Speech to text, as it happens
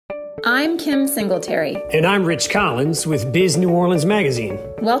I'm Kim Singletary. And I'm Rich Collins with Biz New Orleans Magazine.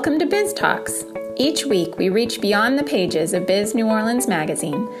 Welcome to Biz Talks. Each week, we reach beyond the pages of Biz New Orleans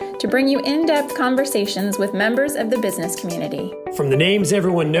Magazine to bring you in-depth conversations with members of the business community. From the names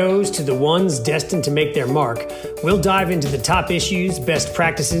everyone knows to the ones destined to make their mark, we'll dive into the top issues, best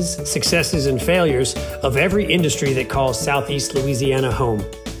practices, successes, and failures of every industry that calls Southeast Louisiana home.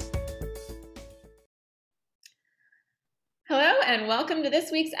 Hello, and welcome to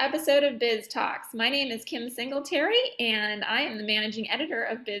this week's episode of Biz Talks. My name is Kim Singletary, and I am the managing editor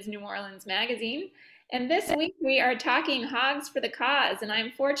of Biz New Orleans Magazine. And this week we are talking Hogs for the Cause, and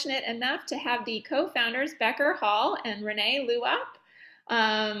I'm fortunate enough to have the co-founders Becker Hall and Renee Luop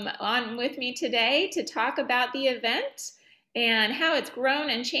on with me today to talk about the event and how it's grown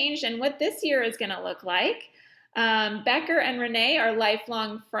and changed and what this year is going to look like. Becker and Renee are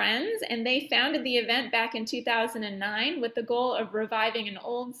lifelong friends, and they founded the event back in 2009 with the goal of reviving an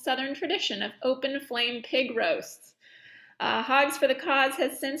old Southern tradition of open flame pig roasts. Hogs for the Cause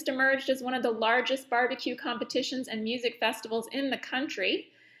has since emerged as one of the largest barbecue competitions and music festivals in the country.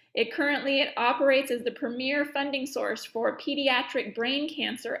 It currently operates as the premier funding source for pediatric brain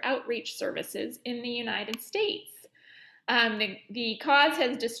cancer outreach services in the United States. The cause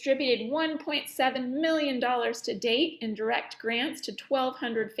has distributed $1.7 million to date in direct grants to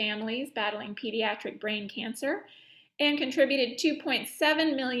 1,200 families battling pediatric brain cancer and contributed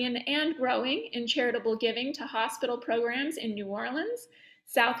 $2.7 million and growing in charitable giving to hospital programs in New Orleans,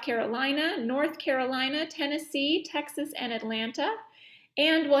 South Carolina, North Carolina, Tennessee, Texas, and Atlanta,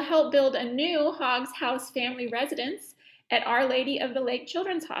 and will help build a new Hogs House family residence at Our Lady of the Lake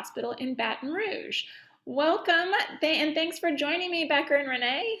Children's Hospital in Baton Rouge. Welcome, and thanks for joining me, Becker and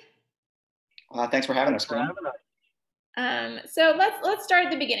Renee. Thanks for having us, Kim. So let's start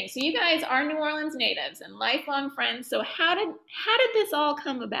at the beginning. So you guys are New Orleans natives and lifelong friends. So how did this all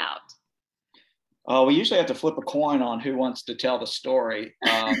come about? We usually have to flip a coin on who wants to tell the story.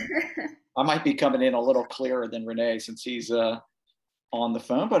 I might be coming in a little clearer than Renee since he's on the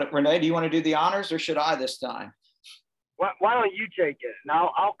phone. But Renee, do you want to do the honors, or should I this time? Why don't you take it? And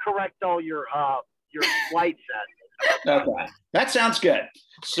I'll correct all your flight set. Okay, that sounds good.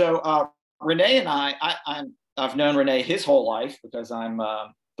 So Renee and I've known Renee his whole life because I'm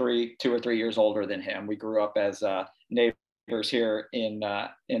 2 or 3 years older than him. We grew up as neighbors here in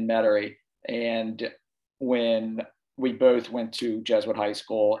Metairie, and when we both went to Jesuit High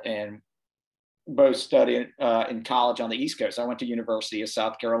School and both studied in college on the East Coast. I went to University of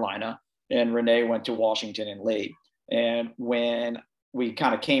South Carolina, and Renee went to Washington and Lee. And when we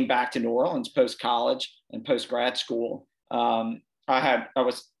kind of came back to New Orleans post-college and post-grad school, Renee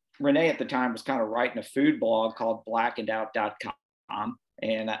at the time was kind of writing a food blog called blackedout.com.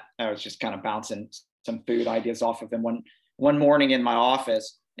 And I was just kind of bouncing some food ideas off of him one morning in my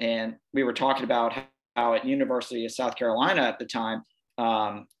office. And we were talking about how at University of South Carolina at the time,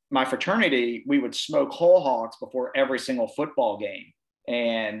 my fraternity, we would smoke whole hogs before every single football game.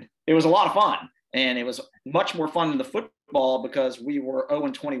 And it was a lot of fun. And it was much more fun than the football because we were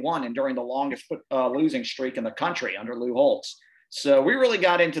 0-21 and during the longest losing streak in the country under Lou Holtz. So we really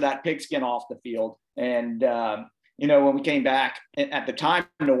got into that pigskin off the field. And, when we came back at the time,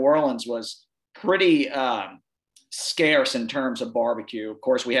 New Orleans was pretty scarce in terms of barbecue. Of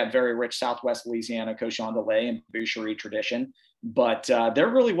course, we have very rich Southwest Louisiana cochon de lait and boucherie tradition, but there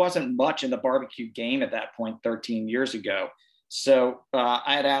really wasn't much in the barbecue game at that point 13 years ago. So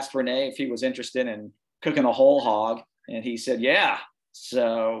I had asked Renee if he was interested in cooking a whole hog, and he said, yeah.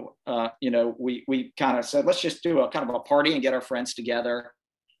 So, we kind of said, let's just do a kind of a party and get our friends together,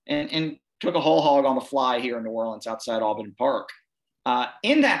 and took a whole hog on the fly here in New Orleans outside Albany Park.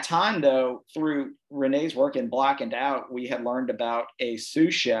 In that time, though, through Renee's work in Blackened Out, we had learned about a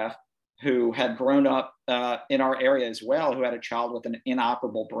sous chef who had grown up in our area as well, who had a child with an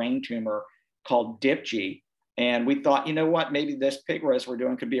inoperable brain tumor called DIPG. And we thought, you know what, maybe this pig roast we're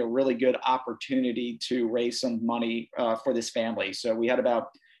doing could be a really good opportunity to raise some money for this family. So we had about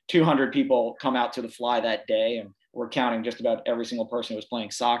 200 people come out to the fly that day, and we're counting just about every single person who was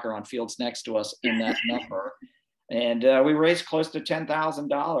playing soccer on fields next to us in that number. And we raised close to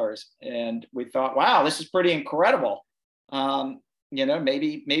 $10,000. And we thought, wow, this is pretty incredible.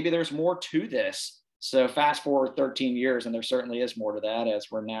 Maybe there's more to this. So fast forward 13 years, and there certainly is more to that, as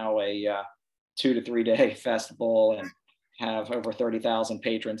we're now a 2 to 3 day festival and have over 30,000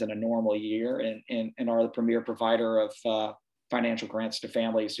 patrons in a normal year, and are the premier provider of financial grants to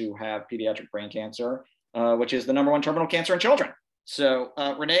families who have pediatric brain cancer, which is the #1 terminal cancer in children. So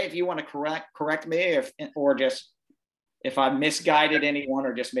Renee, if you want to correct me, or just if I misguided anyone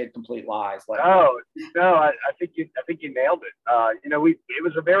or just made complete lies. No, I think you nailed it. It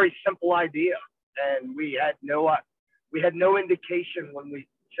was a very simple idea, and we had no indication when we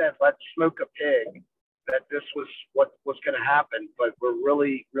said let's smoke a pig that this was what was going to happen. But we're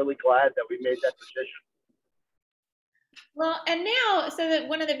really, really glad that we made that decision. Well, and now, so that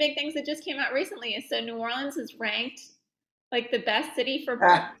one of the big things that just came out recently is so New Orleans is ranked like the best city for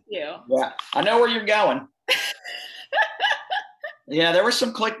barbecue. Yeah, I know where you're going. Yeah, there was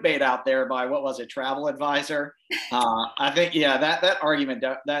some clickbait out there by, what was it, Travel Advisor. I think, yeah, that argument,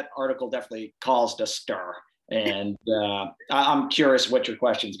 that article definitely caused a stir. And I'm curious what your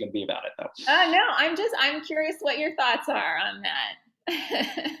question is going to be about it, though. No, I'm curious what your thoughts are on that.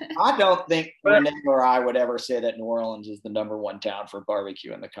 I don't think Renee or I would ever say that New Orleans is the #1 town for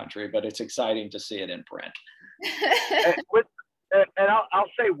barbecue in the country, but it's exciting to see it in print. And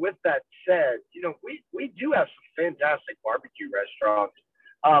I'll say, with that said, we do have some fantastic barbecue restaurants.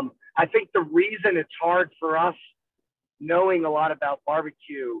 I think the reason it's hard for us knowing a lot about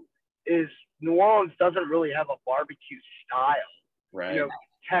barbecue is New Orleans doesn't really have a barbecue style. Right.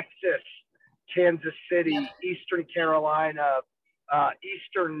 Texas, Kansas City, Eastern Carolina,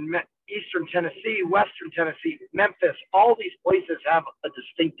 Eastern Tennessee, Western Tennessee, Memphis, all these places have a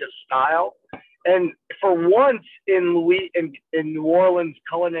distinctive style. And for once in New Orleans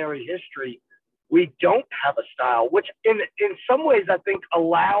culinary history, we don't have a style, which in some ways I think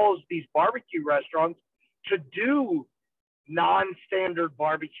allows these barbecue restaurants to do non-standard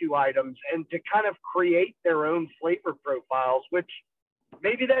barbecue items and to kind of create their own flavor profiles, which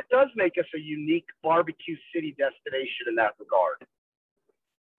maybe that does make us a unique barbecue city destination in that regard.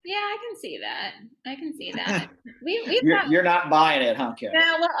 Yeah, I can see that. You're not buying it, huh, Kim?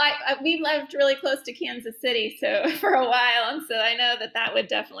 No, well, we lived really close to Kansas City for a while, and so I know that would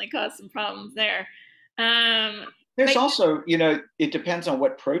definitely cause some problems there. There's also, it depends on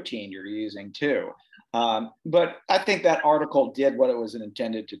what protein you're using too. But I think that article did what it was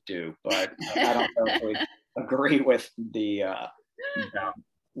intended to do, but I don't totally agree with the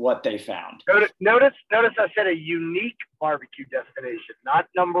what they found. Notice I said a unique barbecue destination, not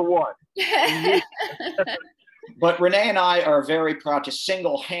 #1. But Renee and I are very proud to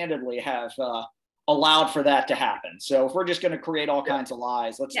single-handedly have allowed for that to happen. So if we're just going to create all kinds of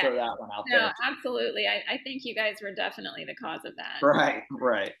lies, let's throw that one out there. No, absolutely. I think you guys were definitely the cause of that. Right.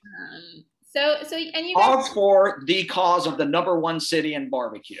 And you guys for the cause of the #1 city in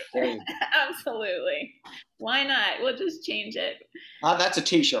barbecue. Absolutely. Why not? We'll just change it. That's a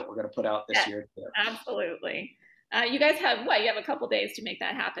T-shirt we're going to put out this year too. Absolutely. You guys have you have a couple days to make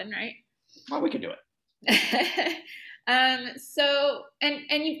that happen, right? Well, we can do it. So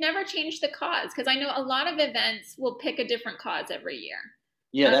you've never changed the cause, because I know a lot of events will pick a different cause every year.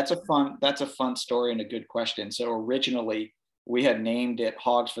 Yeah, that's a fun story and a good question. So originally we had named it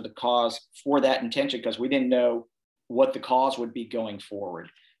Hogs for the Cause for that intention, because we didn't know what the cause would be going forward.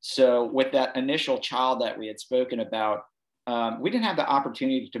 So with that initial child that we had spoken about, we didn't have the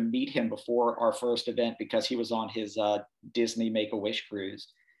opportunity to meet him before our first event because he was on his Disney Make-A-Wish cruise.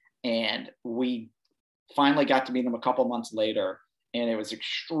 And we finally got to meet him a couple months later, and it was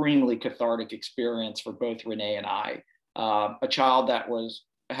extremely cathartic experience for both Renee and I. A child that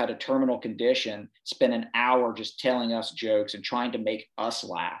had a terminal condition spent an hour just telling us jokes and trying to make us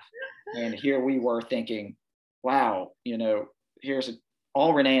laugh. And here we were thinking, wow,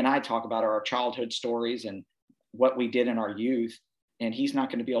 all Renee and I talk about are our childhood stories and what we did in our youth, and he's not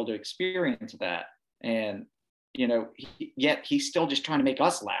going to be able to experience that. And yet he's still just trying to make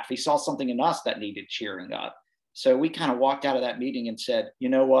us laugh. He saw something in us that needed cheering up. So we kind of walked out of that meeting and said, you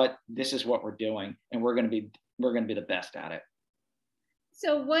know what, this is what we're doing, and we're going to be the best at it.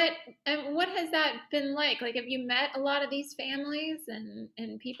 So what has that been like? Like, have you met a lot of these families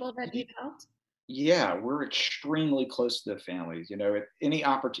and people that you've helped? Yeah, we're extremely close to the families. At any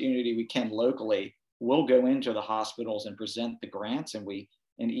opportunity we can locally, we'll go into the hospitals and present the grants, and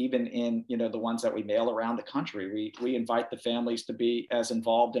even in the ones that we mail around the country, we invite the families to be as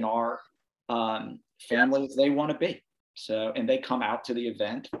involved in our family as they want to be. So, and they come out to the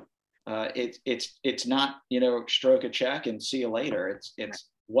event. It's not stroke a check and see you later. It's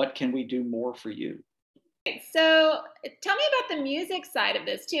what can we do more for you? So tell me about the music side of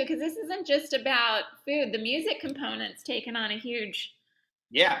this too, because this isn't just about food. The music component's taken on a huge.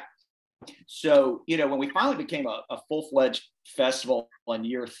 Yeah. So, when we finally became a full-fledged festival in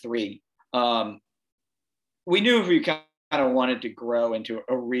year 3, we knew if we kind of wanted to grow into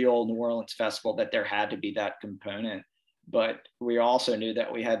a real New Orleans festival that there had to be that component. But we also knew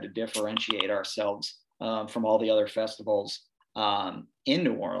that we had to differentiate ourselves from all the other festivals in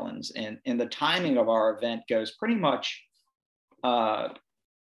New Orleans. And the timing of our event goes pretty much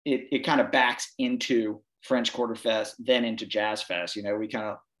it kind of backs into French Quarter Fest, then into Jazz Fest. You know, we kind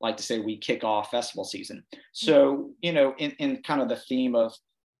of like to say we kick off festival season. So, you know, in kind of the theme of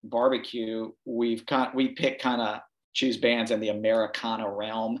barbecue, we pick kind of choose bands in the Americana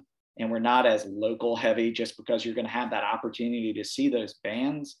realm, and we're not as local heavy just because you're going to have that opportunity to see those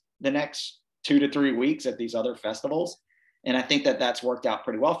bands the next 2 to 3 weeks at these other festivals. And I think that that's worked out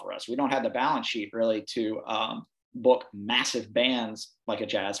pretty well for us. We don't have the balance sheet really to book massive bands like a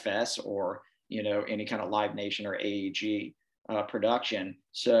Jazz Fest or, you know, any kind of Live Nation or AEG production.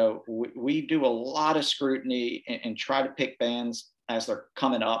 So we do a lot of scrutiny and try to pick bands as they're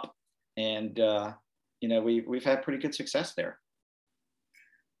coming up. And, you know, we've had pretty good success there.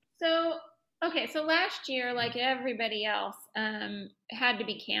 So, okay, so last year, like everybody else, had to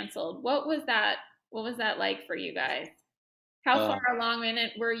be canceled. What was that like for you guys? How far along in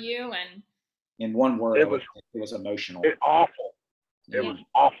it were you? And in one word, it was emotional. Awful. It was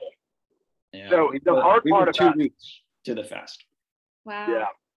awful. Yeah. So the hard part about 2 weeks to the fest. Wow. Yeah,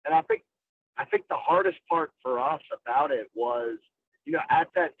 and I think the hardest part for us about it was, you know, at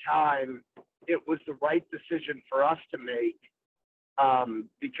that time, it was the right decision for us to make,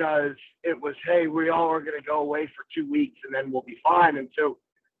 because it was, hey, we all are going to go away for 2 weeks and then we'll be fine. And so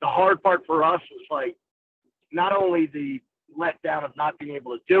the hard part for us was like, not only the letdown of not being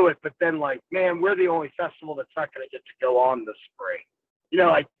able to do it, but then like, man, we're the only festival that's not going to get to go on this spring. You know,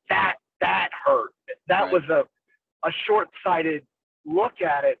 like that hurt. That right. was a short-sighted look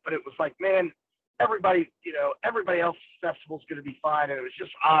at it, but it was like, man, everybody else's festival's going to be fine, and it was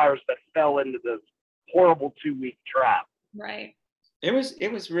just ours that fell into this horrible 2-week trap. Right. It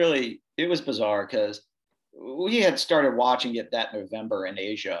was bizarre because we had started watching it that November in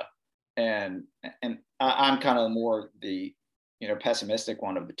Asia, and I'm kind of more the, you know, pessimistic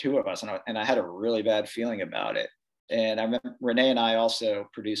one of the two of us, and I had a really bad feeling about it. And I remember Renee and I also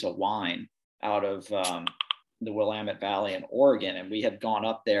produce a wine out of the Willamette Valley in Oregon, and we had gone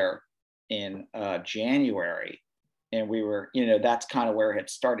up there in January, and we were, you know, that's kind of where it had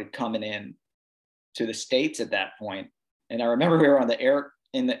started coming in to the States at that point. And I remember we were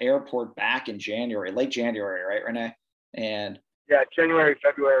in the airport back in January, late January, right, Renee? And yeah, January,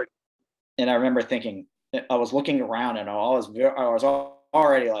 February. And I remember thinking, I was looking around, and I was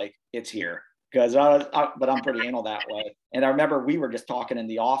already like, it's here, because but I'm pretty anal that way. And I remember we were just talking in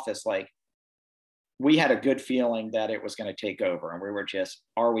the office, like, we had a good feeling that it was going to take over, and we were just,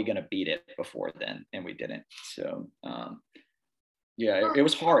 are we going to beat it before then? And we didn't. So, yeah, it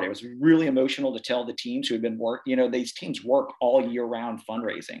was hard. It was really emotional to tell the teams who had been you know, these teams work all year round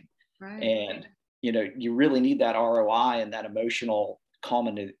fundraising. Right. And, you know, you really need that ROI and that emotional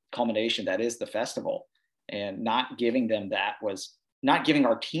culmination that is the festival. And not giving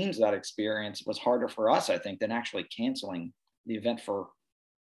our teams that experience was harder for us, I think, than actually canceling the event for,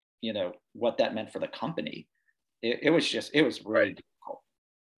 you know, what that meant for the company. It was really difficult.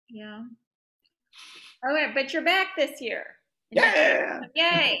 Yeah. All right, but you're back this year. Yeah.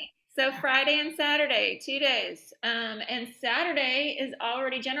 Yay. So Friday and Saturday, 2 days. And Saturday is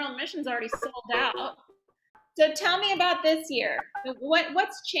already, general admission's already sold out. So tell me about this year.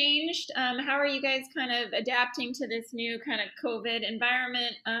 What's changed? How are you guys kind of adapting to this new kind of COVID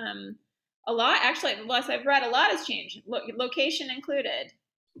environment? A lot, actually, unless I've read, a lot has changed, location included.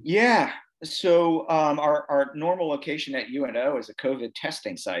 Yeah. So our normal location at UNO is a COVID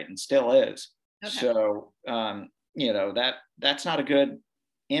testing site, and still is. Okay. So, you know, that's not a good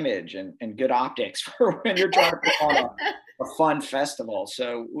image and good optics for when you're trying to put on a fun festival.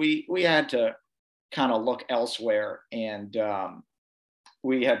 So we had to kind of look elsewhere, and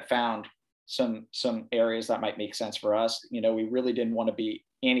we had found some areas that might make sense for us. You know, we really didn't want to be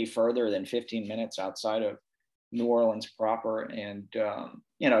any further than 15 minutes outside of New Orleans proper, and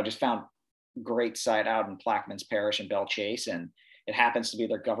you know, just found great site out in Plaquemines Parish in Belle Chase, and it happens to be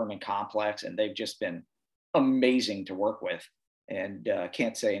their government complex, and they've just been amazing to work with, and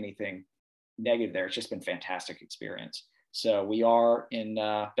can't say anything negative there. It's just been fantastic experience. So we are in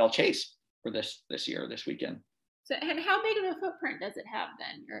Belle Chase for this weekend. So, and how big of a footprint does it have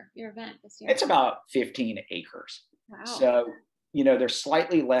then, your event this year? It's about 15 acres. Wow. So, you know, there's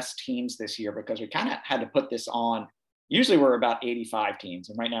slightly less teams this year because we kind of had to put this on. Usually we're about 85 teams,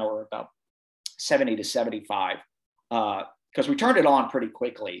 and right now we're about 70 to 75 because we turned it on pretty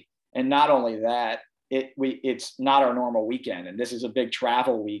quickly. And not only that, it's not our normal weekend, and this is a big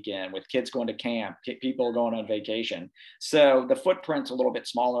travel weekend with kids going to camp, people going on vacation. So the footprint's a little bit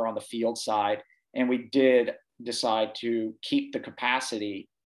smaller on the field side, and we did decide to keep the capacity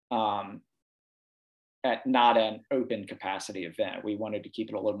at not an open capacity event. We wanted to keep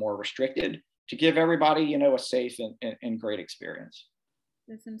it a little more restricted to give everybody, you know, a safe and great experience.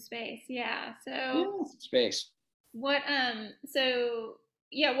 There's some space. Yeah. So Yeah, space. what, so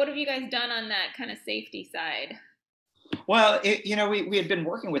yeah, what have you guys done on that kind of safety side? Well, you know, we had been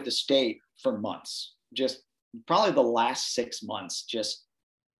working with the state for months, just probably the last 6 months, just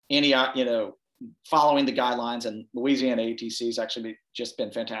you know, following the guidelines, and Louisiana ATC has actually just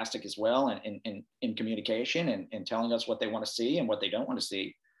been fantastic as well in communication and telling us what they want to see and what they don't want to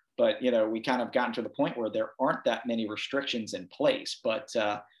see. But, you know, we kind of gotten to the point where there aren't that many restrictions in place, but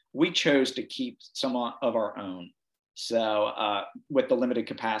we chose to keep some of our own. So with the limited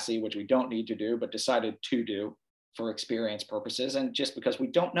capacity, which we don't need to do, but decided to do for experience purposes, and just because we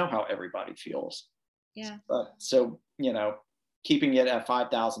don't know how everybody feels. Yeah. So, you know, keeping it at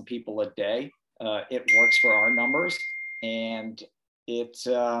 5,000 people a day, it works for our numbers, and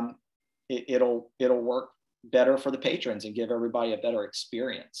it'll work better for the patrons and give everybody a better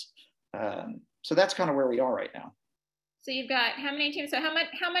experience. So that's kind of where we are right now. So you've got how many teams? So how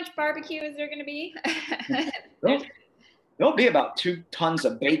much barbecue is there going to be? There'll be about 2 tons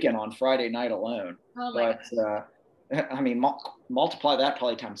of bacon on Friday night alone. Oh my gosh. I mean, multiply that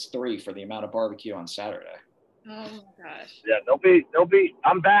probably times 3 for the amount of barbecue on Saturday. Oh my gosh. Yeah, they'll be.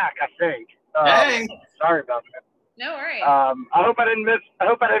 I'm back, I think. Hey. Sorry about that. No worries. I hope I didn't miss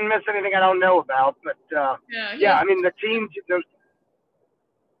anything I don't know about. But yeah, I mean the teams.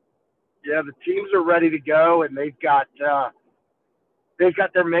 The teams are ready to go, and they've got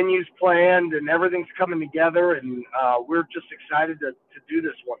their menus planned, and everything's coming together, and we're just excited to do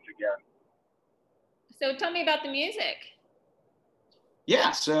this once again. So tell me about the music. Yeah.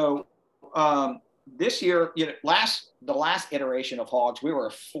 So this year, you know, the last iteration of Hogs, we were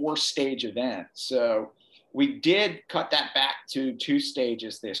a 4-stage event. So we did cut that back to 2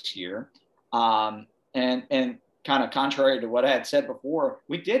 stages this year. And kind of contrary to what I had said before,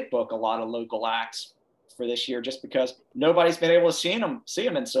 we did book a lot of local acts for this year just because nobody's been able to see them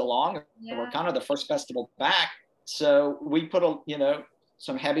in so long. Yeah. We're kind of the first festival back. So we put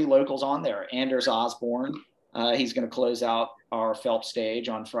some heavy locals on there. Anders Osborne, he's going to close out our Phelps stage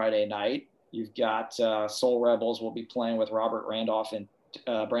on Friday night. You've got Soul Rebels will be playing with Robert Randolph and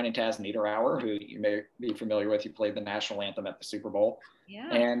Brandon Taz Niederauer, who you may be familiar with. He played the national anthem at the Super Bowl.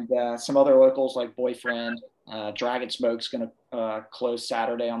 Yeah. And some other locals like Boyfriend. Dragon Smoke's going to close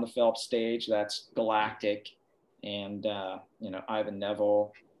Saturday on the Phelps stage. That's Galactic. And, Ivan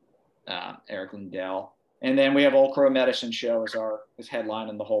Neville, Eric Lindell. And then we have Old Crow Medicine Show as headline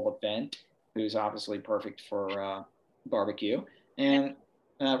in the whole event, who's obviously perfect for barbecue. And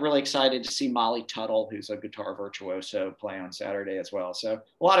really excited to see Molly Tuttle, who's a guitar virtuoso, play on Saturday as well. So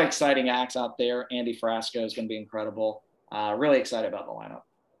a lot of exciting acts out there. Andy Frasco is going to be incredible. Really excited about the lineup.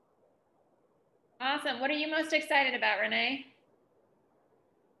 Awesome. What are you most excited about, Renee?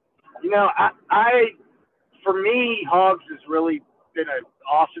 You know, for me, Hogs has really been an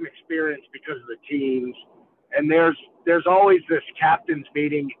awesome experience because of the teams. And there's always this captain's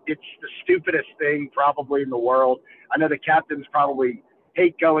meeting. It's the stupidest thing probably in the world. I know the captains probably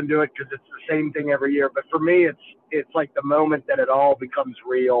hate going to it because it's the same thing every year. But for me, it's like the moment that it all becomes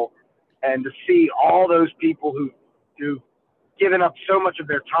real. And to see all those people who've given up so much of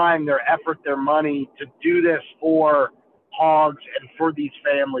their time, their effort, their money to do this for Hogs and for these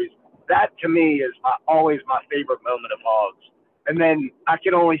families, that to me is always my favorite moment of Hogs. And then I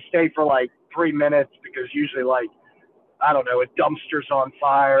can only stay for like 3 minutes because usually a dumpster's on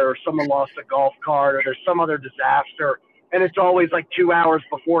fire or someone lost a golf cart or there's some other disaster. And it's always like 2 hours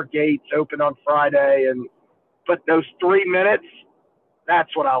before gates open on Friday. But those 3 minutes,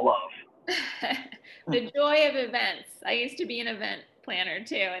 that's what I love. The joy of events. I used to be an event planner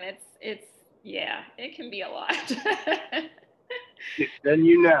too, and it can be a lot. Then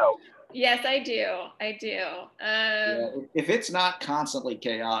you know. Yes, I do. Yeah, if it's not constantly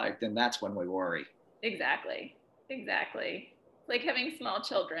chaotic, then that's when we worry. Exactly. Like having small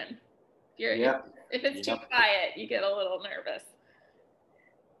children. If it's too quiet, you get a little nervous.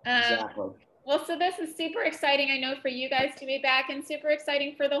 Exactly. Well, so this is super exciting, I know, for you guys to be back, and super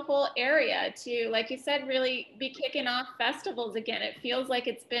exciting for the whole area to, like you said, really be kicking off festivals again. It feels like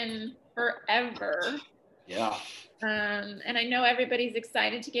it's been forever. Yeah. And I know everybody's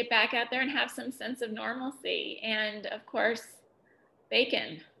excited to get back out there and have some sense of normalcy, and of course,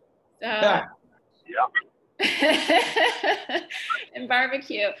 bacon. So. Yeah. And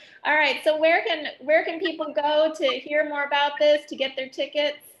barbecue. All right. So where can people go to hear more about this, to get their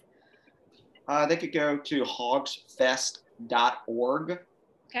tickets? They could go to hogsfest.org.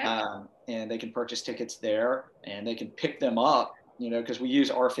 Okay. And they can purchase tickets there, and they can pick them up, because we use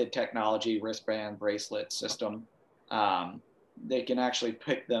RFID technology, wristband, bracelet system. they can actually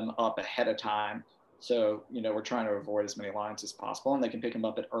pick them up ahead of time. So, we're trying to avoid as many lines as possible, and they can pick them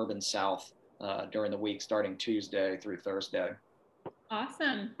up at Urban South during the week, starting Tuesday through Thursday.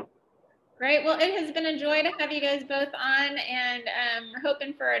 Awesome. Great. Well, it has been a joy to have you guys both on, and we're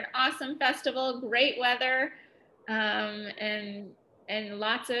hoping for an awesome festival, great weather, and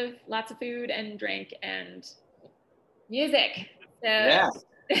lots of food and drink and music. So, yeah.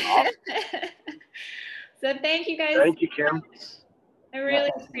 So thank you guys. Thank you, Kim. I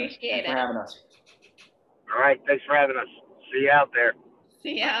really appreciate it. Thanks for having us. All right. Thanks for having us. See you out there.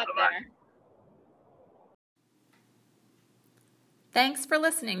 See you out there. Thanks for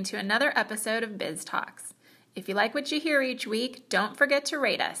listening to another episode of Biz Talks. If you like what you hear each week, don't forget to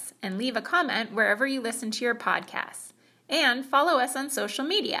rate us and leave a comment wherever you listen to your podcasts. And follow us on social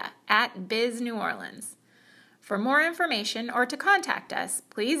media at Biz New Orleans. For more information or to contact us,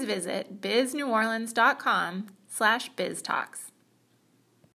 please visit bizneworleans.com/biztalks.